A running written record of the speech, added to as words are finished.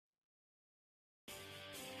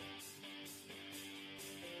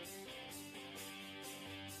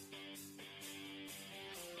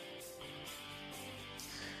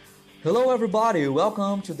Hello everybody,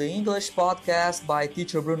 welcome to the English podcast by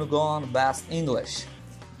Teacher Bruno Gon, Best English.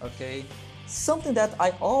 Okay, something that I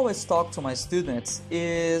always talk to my students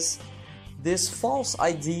is this false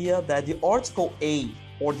idea that the article a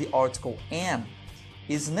or the article an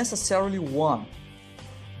is necessarily one.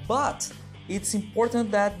 But it's important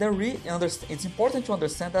that it's important to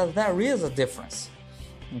understand that there is a difference,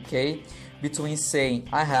 okay, between saying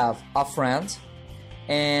I have a friend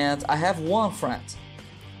and I have one friend.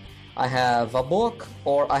 I have a book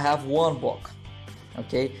or I have one book.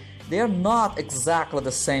 Okay, they are not exactly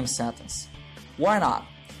the same sentence. Why not?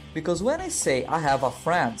 Because when I say I have a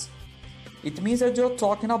friend, it means that you're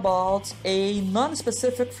talking about a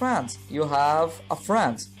non-specific friend. You have a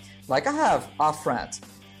friend, like I have a friend.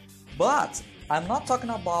 But I'm not talking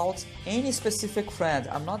about any specific friend.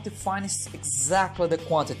 I'm not defining exactly the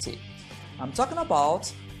quantity. I'm talking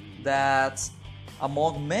about that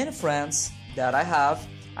among many friends that I have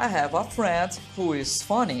a friend who is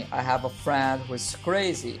funny. I have a friend who is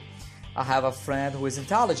crazy. I have a friend who is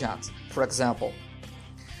intelligent, for example.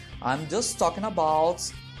 I'm just talking about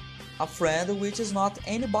a friend which is not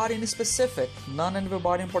anybody in specific, not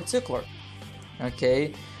anybody in particular.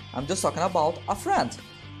 Okay? I'm just talking about a friend.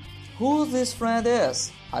 Who this friend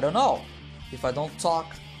is, I don't know. If I don't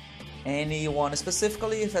talk anyone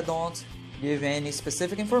specifically, if I don't give any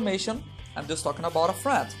specific information, I'm just talking about a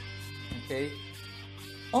friend. Okay?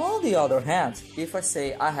 On the other hand, if I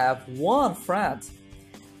say I have one friend,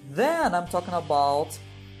 then I'm talking about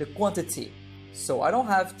the quantity. So I don't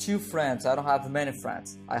have two friends, I don't have many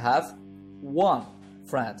friends. I have one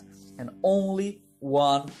friend and only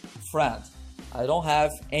one friend. I don't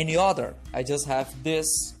have any other. I just have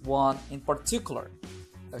this one in particular.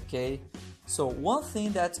 Okay? So one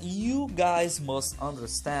thing that you guys must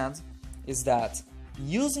understand is that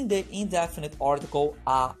using the indefinite article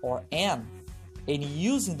a or an and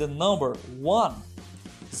using the number 1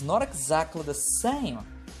 is not exactly the same.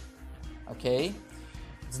 Okay?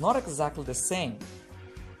 It's not exactly the same,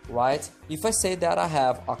 right? If I say that I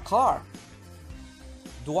have a car,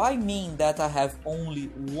 do I mean that I have only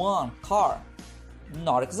one car?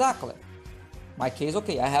 Not exactly. My case,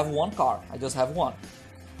 okay, I have one car. I just have one.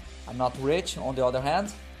 I'm not rich, on the other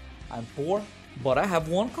hand. I'm poor, but I have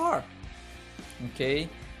one car. Okay?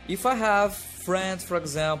 If I have friends, for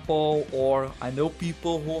example, or I know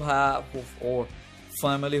people who have, or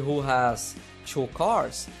family who has 2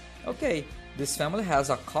 cars, okay, this family has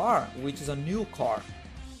a car which is a new car,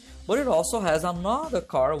 but it also has another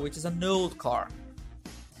car which is an old car.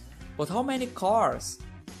 But how many cars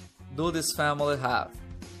do this family have?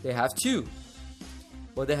 They have 2,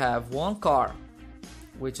 but they have one car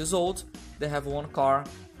which is old, they have one car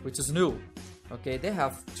which is new. Okay, they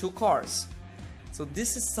have 2 cars. So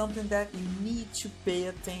this is something that you need to pay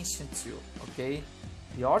attention to, okay?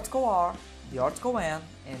 The article are, the article an,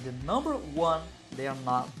 and the number 1, they are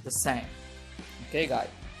not the same. Okay, guys?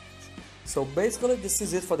 So basically, this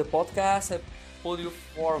is it for the podcast. I put you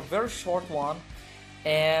for a very short one,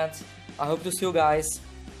 and I hope to see you guys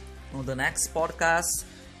on the next podcast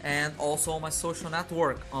and also on my social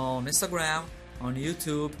network on Instagram, on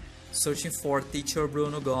YouTube, searching for Teacher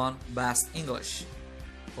Bruno Gon Best English.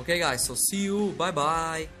 Okay guys, so see you, bye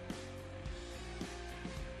bye.